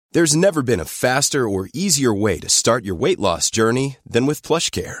There's never been a faster or easier way to start your weight loss journey than with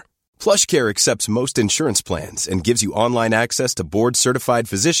PlushCare. PlushCare accepts most insurance plans and gives you online access to board-certified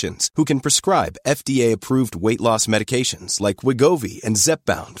physicians who can prescribe FDA-approved weight loss medications like Wegovy and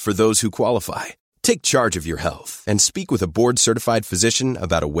Zepbound for those who qualify. Take charge of your health and speak with a board-certified physician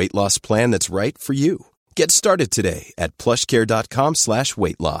about a weight loss plan that's right for you. Get started today at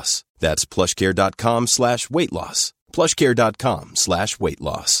plushcare.com/weight-loss. That's plushcare.com/weight-loss.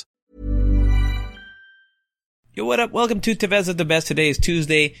 plushcare.com/weight-loss. Yo, what up? Welcome to Tevez of the Best. Today is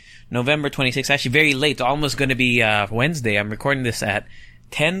Tuesday, November 26th. Actually, very late. It's almost going to be Wednesday. I'm recording this at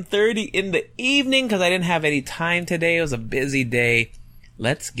 10:30 in the evening because I didn't have any time today. It was a busy day.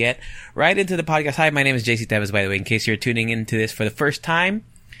 Let's get right into the podcast. Hi, my name is JC Tevez, by the way, in case you're tuning into this for the first time.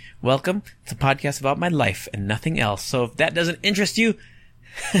 Welcome. It's a podcast about my life and nothing else. So if that doesn't interest you,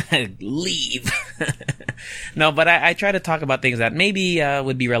 leave. No, but I try to talk about things that maybe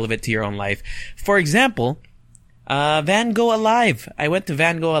would be relevant to your own life. For example, Van Gogh Alive. I went to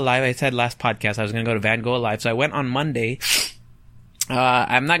Van Gogh Alive. I said last podcast I was going to go to Van Gogh Alive. So I went on Monday.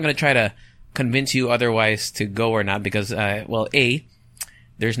 I'm not going to try to convince you otherwise to go or not because, A,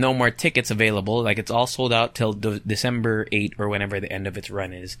 there's no more tickets available. Like, it's all sold out till December 8 or whenever the end of its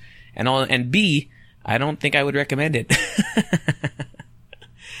run is. And B, I don't think I would recommend it.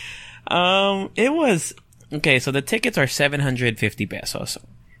 It was, okay, so the tickets are 750 pesos.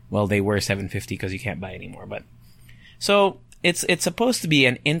 Well, they were 750 because you can't buy anymore, but. So, it's supposed to be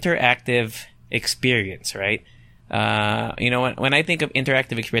an interactive experience, right? When I think of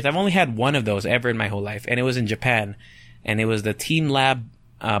interactive experience, I've only had one of those ever in my whole life, and it was in Japan. And it was the teamLab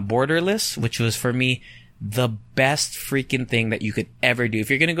Borderless, which was, for me, the best freaking thing that you could ever do. If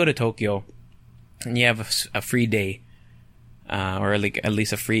you're going to go to Tokyo, and you have a free day, or like at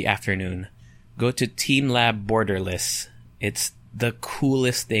least a free afternoon, go to teamLab Borderless. It's the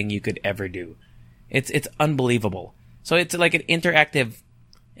coolest thing you could ever do. It's unbelievable. So it's like an interactive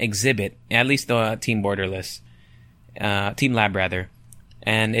exhibit, at least the teamLab rather.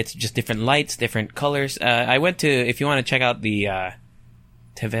 And it's just different lights, different colors. I went to, if you want to check out the,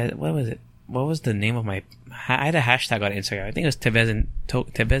 Tevez, what was it? What was the name of I had a hashtag on Instagram. I think it was Tevez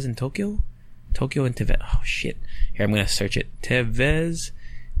in Tokyo? Tokyo and Tevez. Oh shit. Here, I'm going to search it. Tevez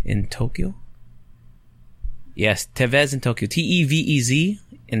in Tokyo? Yes, Tevez in Tokyo. Tevez,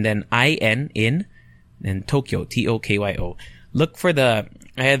 and then in, and Tokyo. Tokyo. Look for I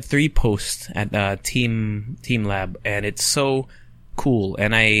had 3 posts at teamLab, and it's so cool.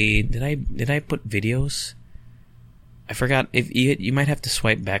 And did I put videos? I forgot. If you might have to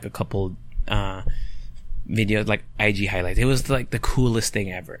swipe back a couple videos, like IG highlights. It was like the coolest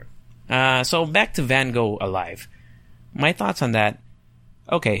thing ever. So back to Van Gogh Alive. My thoughts on that.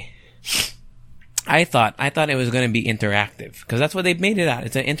 Okay. I thought it was going to be interactive because that's what they've made it out.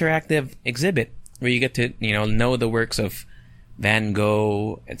 It's an interactive exhibit where you get to, know the works of Van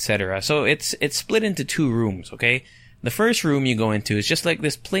Gogh, etc. So it's split into 2 rooms, okay? The first room you go into is just like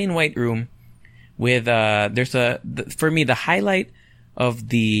this plain white room with for me the highlight of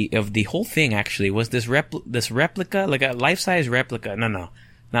the whole thing actually was this replica, like a life-size replica. No,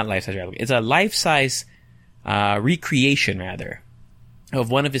 not life-size replica. It's a life-size recreation rather of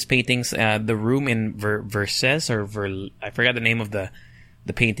one of his paintings, the room in Versailles I forgot the name of the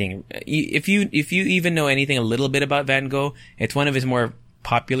painting. If you even know anything a little bit about Van Gogh, it's one of his more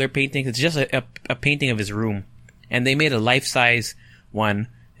popular paintings. It's just a painting of his room. And they made a life-size one.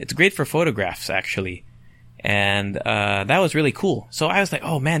 It's great for photographs, actually. And that was really cool. So I was like,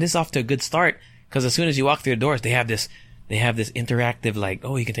 oh man, this is off to a good start. Because as soon as you walk through the doors, they have this interactive, like,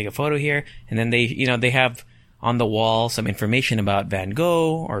 oh, you can take a photo here. And then they have on the wall some information about Van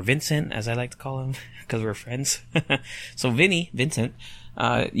Gogh, or Vincent, as I like to call him, because we're friends. So Vincent,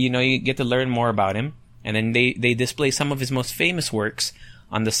 you get to learn more about him. And then they display some of his most famous works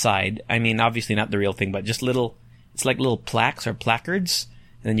on the side. I mean, obviously not the real thing, but just it's like little plaques or placards,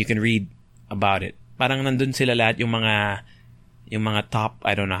 and then you can read about it. Parang nandun sila lahat yung mga top,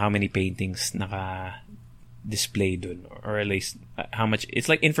 I don't know how many paintings naka-display dun, or at least how much. It's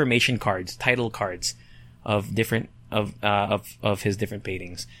like information cards, title cards of different of his different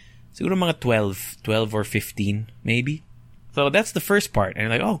paintings. Siguro mga 12 or 15 maybe. So that's the first part, and you're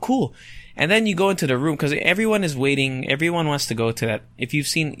like, oh, cool. And then you go into the room because everyone is waiting. Everyone wants to go to that. If you've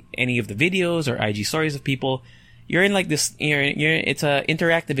seen any of the videos or IG stories of people, you're in like this. It's a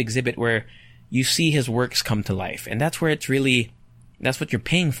interactive exhibit where you see his works come to life, and that's where that's what you're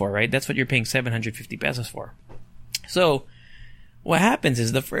paying for, right? That's what you're paying 750 pesos for. So what happens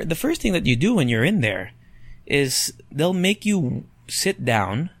is the first thing that you do when you're in there is they'll make you sit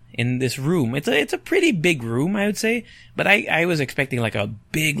down in this room. It's a pretty big room, I would say, but I was expecting like a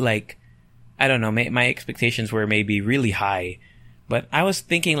big, like, I don't know, my expectations were maybe really high, but I was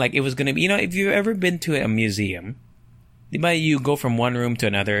thinking like it was going to be, if you've ever been to a museum, you go from one room to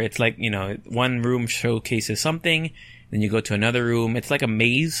another. It's like, one room showcases something, then you go to another room. It's like a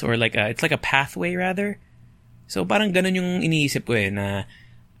maze, or it's like a pathway rather. So parang ganun yung iniisip ko na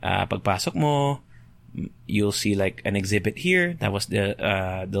pagpasok mo, you'll see like an exhibit here. That was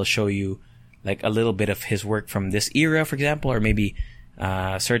they'll show you like a little bit of his work from this era, for example, or maybe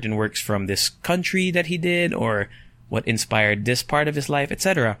certain works from this country that he did, or what inspired this part of his life,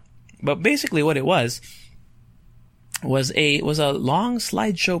 etc. But basically what it was a long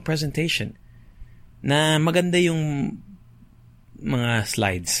slideshow presentation na maganda yung mga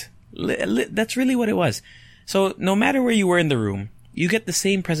slides. That's really what it was. So no matter where you were in the room, you get the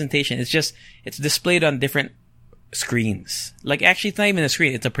same presentation. It's displayed on different screens. Like, actually, it's not even a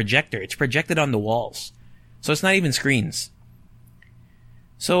screen. It's a projector. It's projected on the walls. So it's not even screens.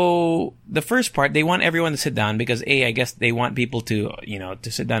 So the first part, they want everyone to sit down because I guess they want people to,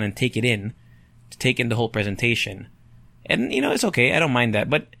 to sit down and take it in, to take in the whole presentation. And, it's okay. I don't mind that.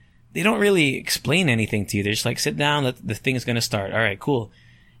 But they don't really explain anything to you. They're just like, sit down. The thing is going to start. All right, cool.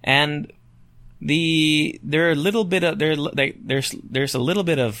 And there's a little bit of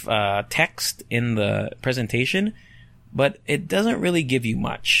text in the presentation, but it doesn't really give you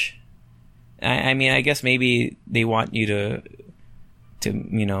much. I mean, I guess maybe they want you to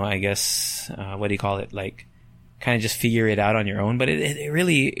I guess what do you call it, like kind of just figure it out on your own. But it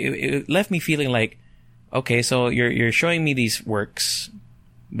really left me feeling like, okay, so you're showing me these works,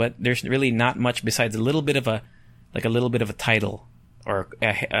 but there's really not much besides a little bit of a title or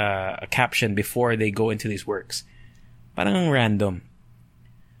a caption before they go into these works. Parang random.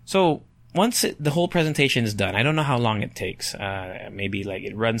 So once the whole presentation is done, I don't know how long it takes. Maybe like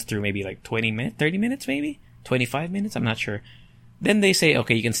it runs through maybe like 20 minutes, 30 minutes maybe? 25 minutes? I'm not sure. Then they say,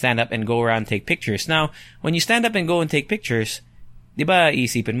 okay, you can stand up and go around and take pictures. Now, when you stand up and go and take pictures, di ba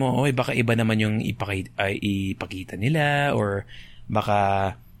isipin mo, baka iba naman yung ipakita nila, or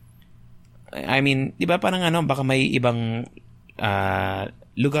baka, I mean, di ba parang baka may ibang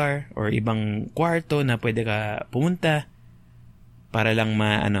lugar or ibang kwarto na pwede ka pumunta para lang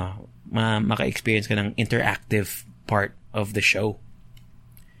maka-experience ka ng interactive part of the show.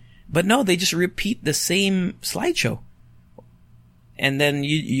 But no, they just repeat the same slideshow. And then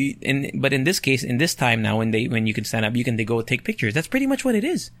but in this case, in this time now, when you can stand up, they go take pictures. That's pretty much what it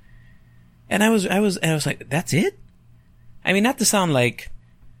is. And I was like, that's it? I mean, not to sound like,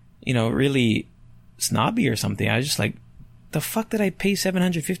 really snobby or something. I was just like, the fuck did I pay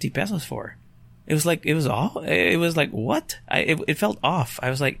 750 pesos for? It was like, what? It felt off. I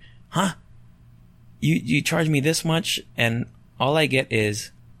was like, huh? You charge me this much and all I get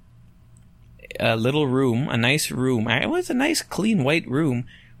is a little room, a nice room. It was a nice, clean, white room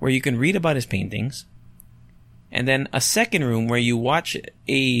where you can read about his paintings. And then a second room where you watch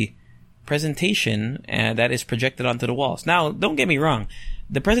a presentation that is projected onto the walls. Now, don't get me wrong.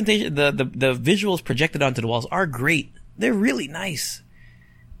 The presentation, the visuals projected onto the walls are great. They're really nice.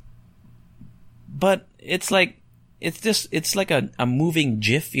 But it's like a moving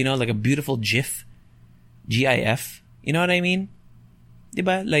GIF, like a beautiful GIF. GIF. You know what I mean?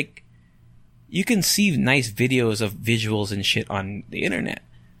 Diba? Like, you can see nice videos of visuals and shit on the internet.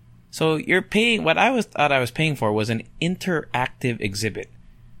 So you're paying, what I thought I was paying for was an interactive exhibit.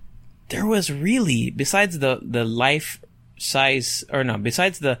 There was really, besides the life size,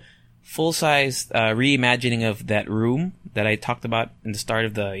 besides the full-size reimagining of that room that I talked about in the start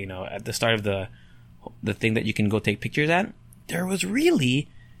of at the start of the thing that you can go take pictures at, there was really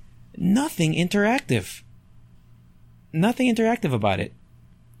nothing interactive. Nothing interactive about it.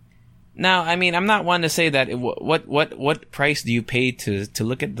 Now, I mean, I'm not one to say that what price do you pay to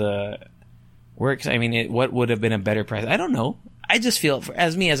look at the works? I mean, what would have been a better price? I don't know. I just feel,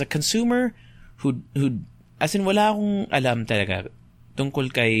 as a consumer who as in wala akong alam talaga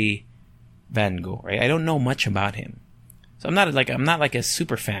tungkol kay Van Gogh, right? I don't know much about him. So I'm not like a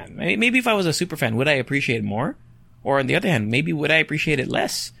super fan. Maybe if I was a super fan, would I appreciate it more? Or on the other hand, maybe would I appreciate it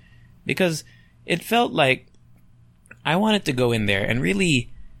less? Because it felt like I wanted to go in there and really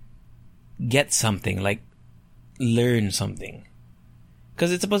get something, like learn something.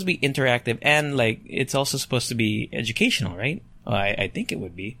 Because it's supposed to be interactive and like it's also supposed to be educational, right? Well, I think it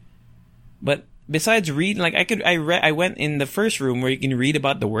would be. But besides reading, like I went in the first room where you can read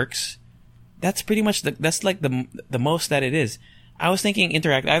about the works. That's pretty much that's like the most that it is. I was thinking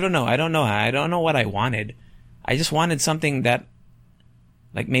interactive. I don't know. I don't know what I wanted. I just wanted something that,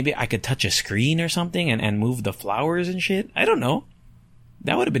 like, maybe I could touch a screen or something and move the flowers and shit. I don't know.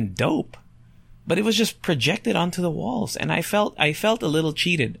 That would have been dope. But it was just projected onto the walls, and I felt a little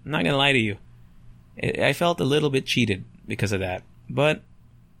cheated. I'm not gonna lie to you. I felt a little bit cheated because of that. But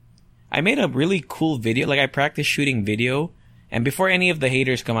I made a really cool video. Like, I practiced shooting video, and before any of the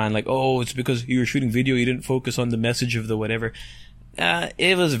haters come on, like, oh, it's because you were shooting video, you didn't focus on the message of the whatever.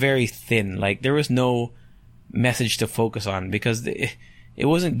 It was very thin. Like, there was no message to focus on because it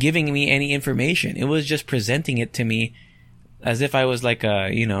wasn't giving me any information. It was just presenting it to me as if I was like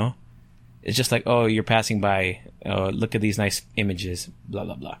it's just like, oh, you're passing by. Oh, look at these nice images. Blah,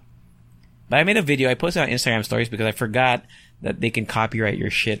 blah, blah. But I made a video. I posted on Instagram stories because I forgot that they can copyright your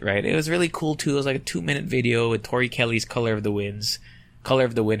shit, right? It was really cool too. It was like a 2-minute video with Tori Kelly's Color of the Wind,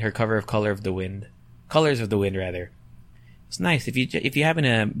 her cover of Colors of the Wind, rather. It's nice. If you happen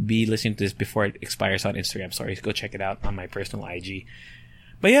to be listening to this before it expires on Instagram stories, go check it out on my personal IG.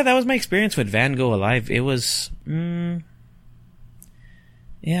 But yeah, that was my experience with Van Gogh Alive. It was,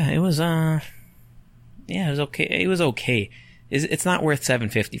 it was okay. It was okay. It's not worth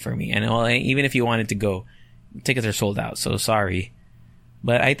 $750 for me. And even if you wanted to go, tickets are sold out. So sorry,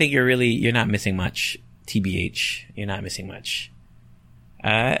 but I think you're not missing much. TBH, you're not missing much.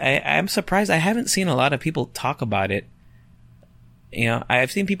 I'm surprised. I haven't seen a lot of people talk about it.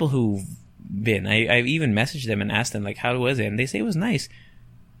 I've seen people who've been. I've even messaged them and asked them, like, how was it? And they say it was nice.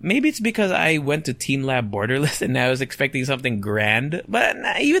 Maybe it's because I went to Team Lab Borderless and I was expecting something grand. But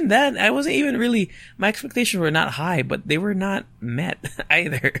even then, I wasn't even really... My expectations were not high, but they were not met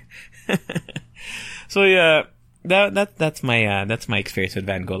either. So yeah, that's my experience with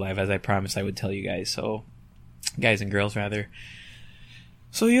Van Gogh Live, as I promised I would tell you guys. So, guys and girls, rather.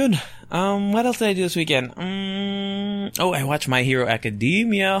 So yun. What else did I do this weekend? I watched My Hero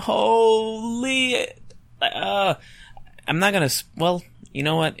Academia. Holy... I'm not gonna... Well, you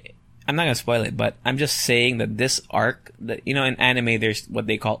know what? I'm not gonna spoil it, but I'm just saying that this arc... that in anime, there's what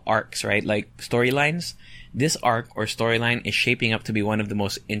they call arcs, right? Like, storylines. This arc or storyline is shaping up to be one of the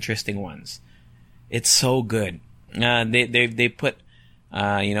most interesting ones. It's so good. They put,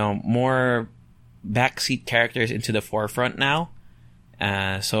 more backseat characters into the forefront now.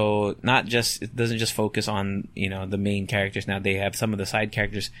 So it doesn't just focus on, the main characters now. They have some of the side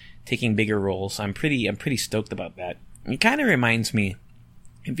characters taking bigger roles. I'm pretty stoked about that. It kind of reminds me,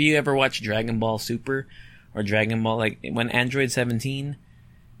 if you ever watch Dragon Ball Super or Dragon Ball, like when Android 17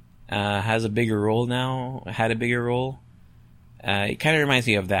 had a bigger role, it kind of reminds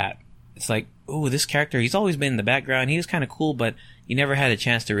me of that. It's like, oh, this character, he's always been in the background. He was kind of cool, but he never had a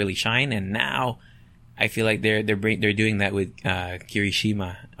chance to really shine. And now I feel like they're doing that with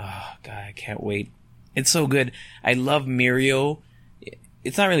Kirishima. Oh God, I can't wait. It's so good. I love Mirio.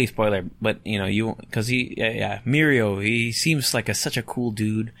 It's not really a spoiler, but because Mirio, he seems like such a cool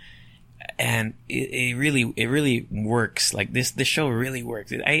dude, and it really works. Like this show really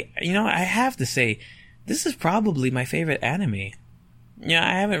works. I have to say, this is probably my favorite anime.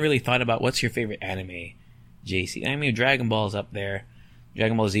 I haven't really thought about what's your favorite anime, JC. I mean, Dragon Ball's up there.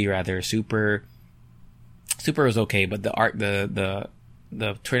 Dragon Ball Z, rather. Super was okay, but the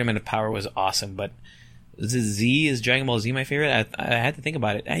Tournament of Power was awesome. But is Dragon Ball Z my favorite? I had to think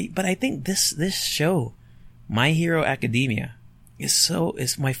about it. But I think this show, My Hero Academia,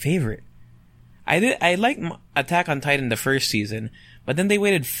 is my favorite. I liked Attack on Titan the first season, but then they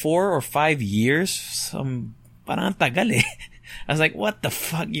waited 4 or 5 years. Parang tagal eh. I was like, what the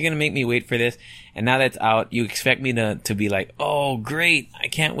fuck? You're gonna make me wait for this? And now that's out, you expect me to be like, oh great, I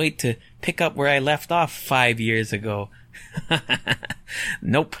can't wait to pick up where I left off 5 years ago.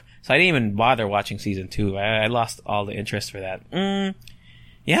 Nope. So I didn't even bother watching season 2. I lost all the interest for that.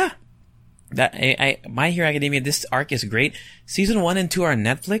 Yeah. My Hero Academia, this arc is great. Season 1 and 2 are on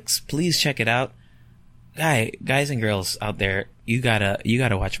Netflix. Please check it out. Guys and girls out there, you gotta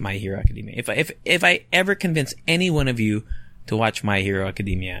watch My Hero Academia. If I ever convince any one of you to watch My Hero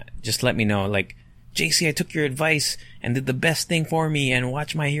Academia, just let me know. Like, JC, I took your advice and did the best thing for me and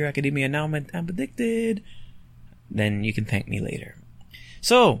watch My Hero Academia. Now I'm addicted. Then you can thank me later.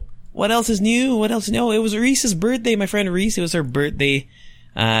 So, what else is new? Oh, it was Reese's birthday, my friend Reese. It was her birthday.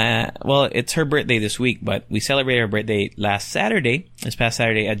 It's her birthday this week, but we celebrated her birthday this past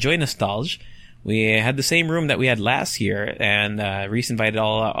Saturday at Joy Nostalgia. We had the same room that we had last year, and Reese invited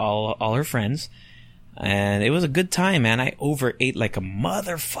all her friends. And it was a good time, man. I overate like a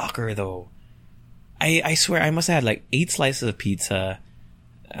motherfucker, though. I swear, I must have had like 8 slices of pizza.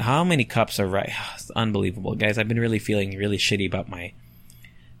 How many cups of rice? It's unbelievable. Guys, I've been really feeling really shitty about my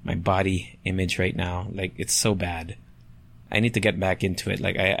body image right now. Like, it's so bad. I need to get back into it.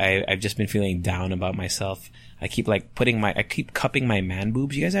 Like, I've just been feeling down about myself. I keep cupping my man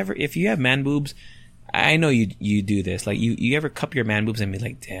boobs. You guys if you have man boobs, I know you do this. Like, you ever cup your man boobs and be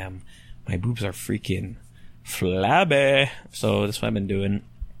like, damn, my boobs are freaking flabby. So that's what I've been doing.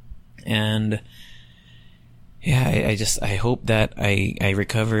 And yeah, I hope that I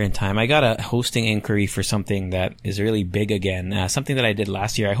recover in time. I got a hosting inquiry for something that is really big again. Something that I did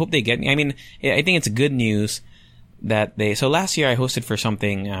last year. I hope they get me. I mean, I think it's good news that so last year I hosted for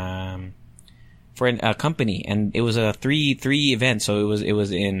something, for a company, and it was a three event. So it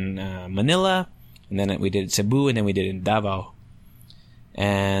was in Manila, and then we did Cebu, and then we did in Davao,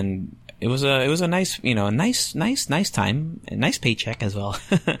 and it was a nice, nice time, a nice paycheck as well.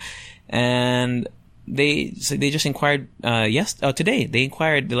 And they just inquired today. They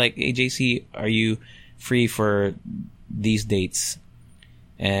inquired, they're like, hey, JC, are you free for these dates?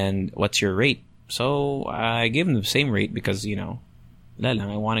 And what's your rate? So I gave them the same rate because, I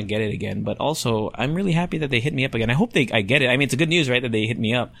want to get it again. But also, I'm really happy that they hit me up again. I hope I get it. I mean, it's a good news, right, that they hit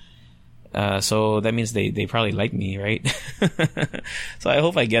me up. So that means they probably like me, right? So I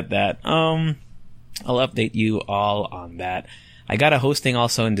hope I get that. I'll update you all on that. I got a hosting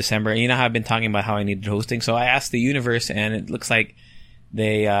also in December. You know how I've been talking about how I needed hosting? So I asked the universe, and it looks like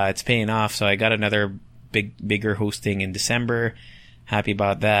it's paying off. So I got another bigger hosting in December. Happy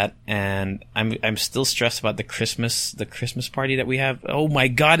about that. And I'm still stressed about the Christmas party that we have. Oh my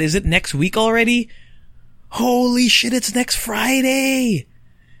God, is it next week already? Holy shit, it's next Friday.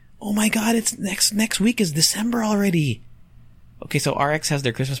 Oh my God, it's next week is December already. Okay, so RX has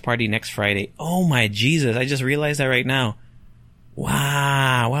their Christmas party next Friday. Oh my Jesus, I just realized that right now.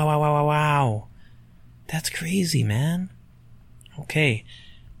 Wow. That's crazy, man. Okay.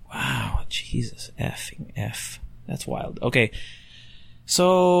 Wow, Jesus. Effing F. That's wild. Okay.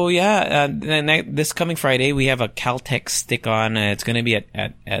 So, yeah, this coming Friday, we have a Caltech stick-on. It's going to be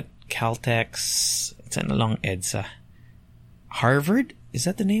at Caltech's. It's in Along EDSA. Harvard? Is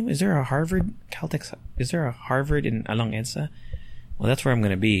that the name? Is there a Harvard? Caltech? Is there a Harvard in Along EDSA? Well, that's where I'm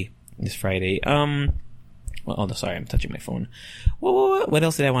going to be this Friday. Sorry, I'm touching my phone. What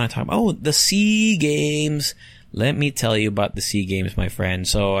else did I want to talk about? Oh, the SEA Games. Let me tell you about the SEA Games, my friend.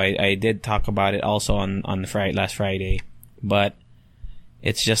 So I did talk about it also on the last Friday, but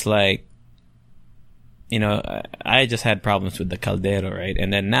it's just like, I just had problems with the Caldero, right?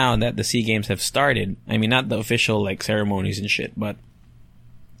 And then now that the SEA Games have started, I mean, not the official like ceremonies and shit, but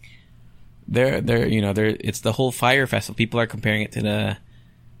it's the whole Fire Festival. People are comparing it to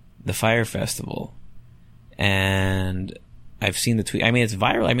the Fire Festival. And I've seen the tweet. I mean, it's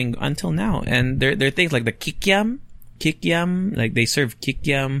viral. I mean, until now. And there are things like the kikiam, like they serve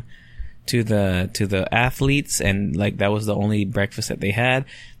kikiam to the athletes, and like that was the only breakfast that they had.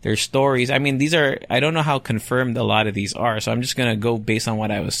 There's stories. I mean, I don't know how confirmed a lot of these are, so I'm just gonna go based on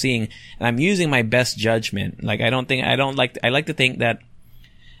what I was seeing, and I'm using my best judgment. Like, I like to think that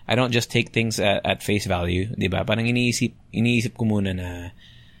I don't just take things at face value, diba? Parang iniisip ko muna na,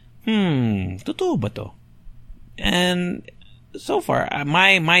 totoo ba to? And so far,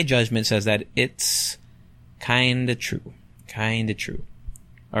 my judgment says that it's kinda true,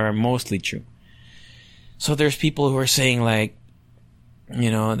 or mostly true. So there's people who are saying like,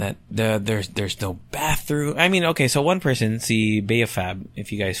 that there's no bathroom. I mean, okay, so one person, si Bea Fab,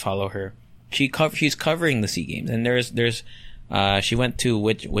 if you guys follow her, she's covering the SEA Games, and there's she went to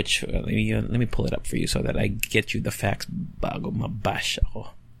which let me pull it up for you so that I get you the facts bago mabash ako.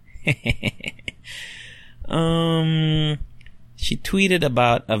 She tweeted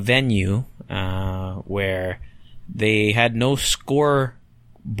about a venue where they had no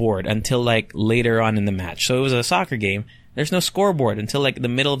scoreboard until like later on in the match. So it was a soccer game. There's no scoreboard until like the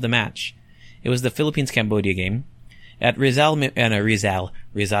middle of the match. It was the Philippines-Cambodia game at Rizal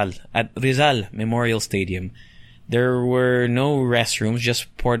Memorial Stadium. There were no restrooms, just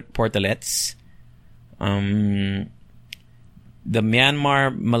portalets. The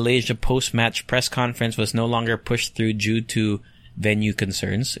Myanmar-Malaysia post-match press conference was no longer pushed through due to venue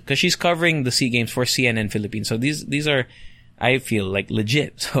concerns, because she's covering the SEA Games for CNN Philippines. So these are, I feel like,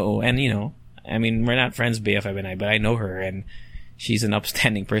 legit. So, and I mean, we're not friends, BFF and I, but I know her, and she's an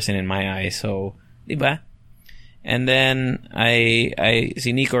upstanding person in my eyes. So, diba? And then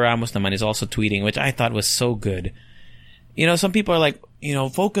si Nico Ramos naman is also tweeting, which I thought was so good. Some people are like,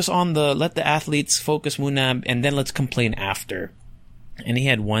 focus on let the athletes focus muna, and then let's complain after. And he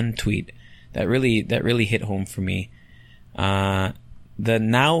had one tweet that really hit home for me. Okay,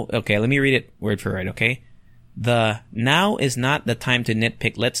 let me read it word for word, okay? The now is not the time to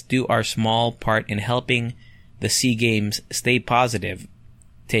nitpick. Let's do our small part in helping the SEA Games stay positive.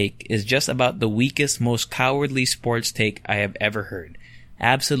 Take is just about the weakest, most cowardly sports take I have ever heard.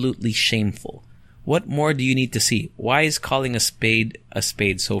 Absolutely shameful. What more do you need to see? Why is calling a spade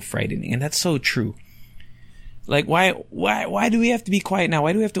so frightening? And that's so true. Like, why do we have to be quiet now?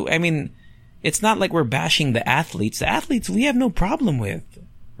 Why do we have to? I mean, it's not like we're bashing the athletes. The athletes we have no problem with,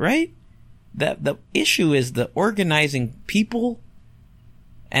 right? The issue is the organizing people,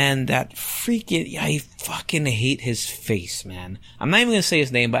 and that freaking, I fucking hate his face, man. I'm not even gonna say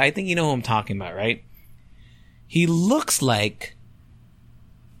his name, but I think you know who I'm talking about, right? He looks like,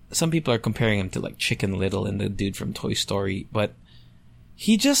 some people are comparing him to like Chicken Little and the dude from Toy Story, but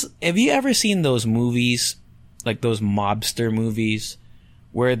have you ever seen those movies, like those mobster movies,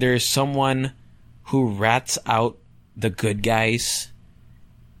 where there's someone who rats out the good guys?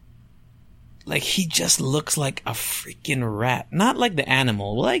 Like, he just looks like a freaking rat. Not like the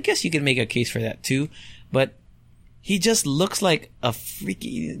animal. Well, I guess you can make a case for that too, but he just looks like a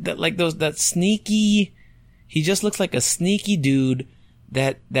sneaky, he just looks like a sneaky dude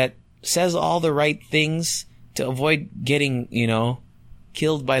that says all the right things to avoid getting,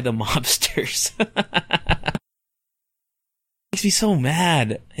 killed by the mobsters. Makes me so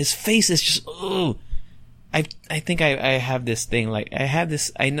mad. His face is just, ugh. I think I have this thing, like,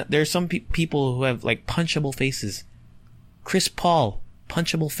 I know there's some people who have like punchable faces. Chris Paul,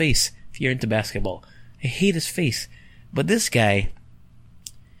 punchable face, if you're into basketball. I hate his face. But this guy,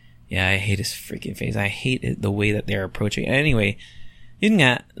 yeah, I hate his freaking face. I hate the way that they're approaching it. Anyway, yun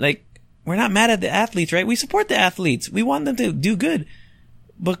nga, like, we're not mad at the athletes, right? We support the athletes. We want them to do good.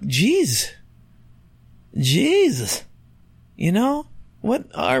 But Jesus, what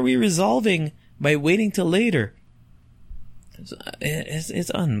are we resolving by waiting till later?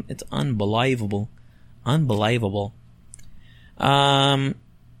 It's unbelievable. Yeah,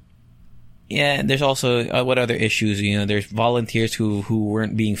 there's also what other issues? There's volunteers who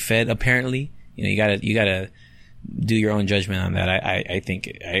weren't being fed. Apparently, you gotta do your own judgment on that. I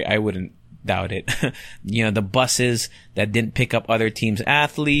think I wouldn't doubt it. The buses that didn't pick up other teams'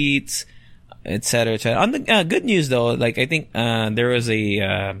 athletes, etc., etc. On the good news though, like, I think there was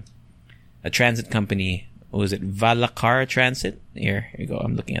a transit company. Was it Valacar Transit? Here you go.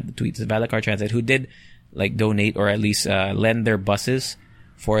 I'm looking at the tweets. Valacar Transit, who did like donate or at least lend their buses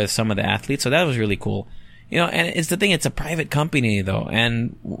for some of the athletes. So that was really cool. And it's the thing. It's a private company though,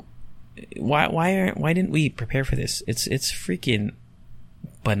 and why didn't we prepare for this? It's freaking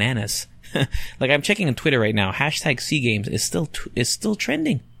bananas. Like, I'm checking on Twitter right now. #SeaGames is still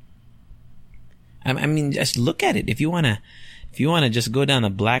trending. I mean, just look at it. If you wanna just go down the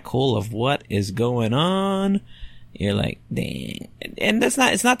black hole of what is going on, you're like, dang. And it's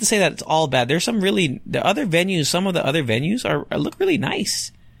not to say that it's all bad. There's some of the other venues look really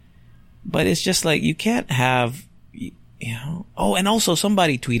nice. But it's just like, you can't have, Oh, and also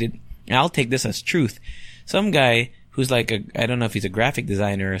somebody tweeted, and I'll take this as truth. Some guy who's like I don't know if he's a graphic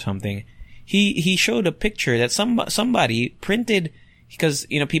designer or something. He showed a picture that somebody printed, because,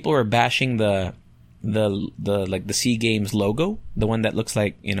 people were bashing the like the Sea Games logo, the one that looks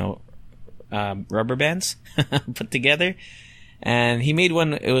like, rubber bands put together. And he made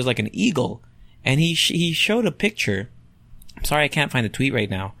one, it was like an eagle. And he showed a picture. I'm sorry, I can't find the tweet right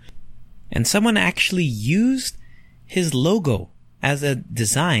now. And someone actually used his logo as a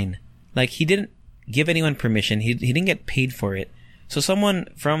design. Like, he didn't give anyone permission. He didn't get paid for it. So someone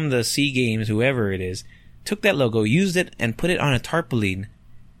from the Sea Games, whoever it is, took that logo, used it, and put it on a tarpaulin.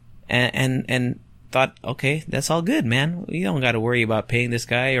 And thought, okay, that's all good, man. You don't got to worry about paying this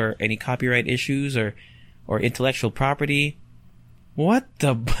guy or any copyright issues or intellectual property. What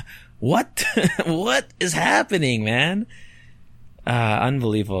is happening, man?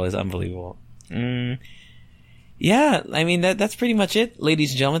 Unbelievable. It's unbelievable. Yeah, I mean, that's pretty much it, ladies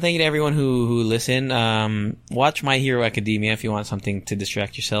and gentlemen. Thank you to everyone who listened. Watch My Hero Academia if you want something to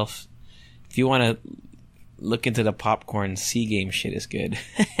distract yourself. If you want to look into the popcorn, Sea Game shit is good.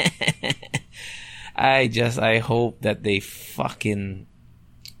 I hope that they fucking,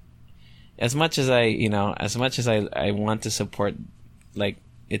 as much as I want to support, like,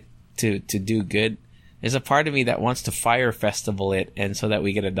 it to do good, there's a part of me that wants to Fire Festival it, and so that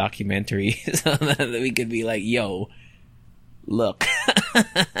we get a documentary, so that we could be like, yo, look.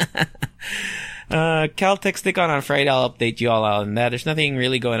 Caltech Stick on Friday. I'll update you all on that. There's nothing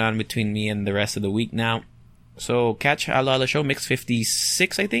really going on between me and the rest of the week now. So catch Halo Halo Show. Mix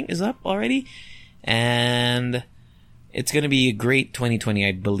 56, I think, is up already. And it's going to be a great 2020.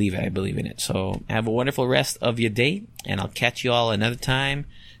 I believe it. I believe in it. So have a wonderful rest of your day, and I'll catch you all another time.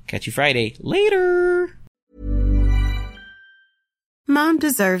 Catch you Friday. Later! Mom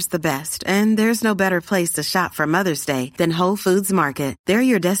deserves the best, and there's no better place to shop for Mother's Day than Whole Foods Market. They're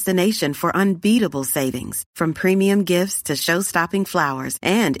your destination for unbeatable savings, from premium gifts to show-stopping flowers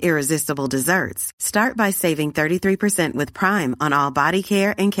and irresistible desserts. Start by saving 33% with Prime on all body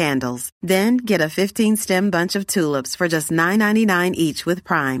care and candles. Then get a 15-stem bunch of tulips for just $9.99 each with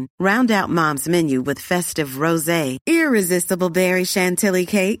Prime. Round out Mom's menu with festive rosé, irresistible berry chantilly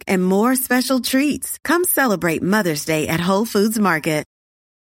cake, and more special treats. Come celebrate Mother's Day at Whole Foods Market.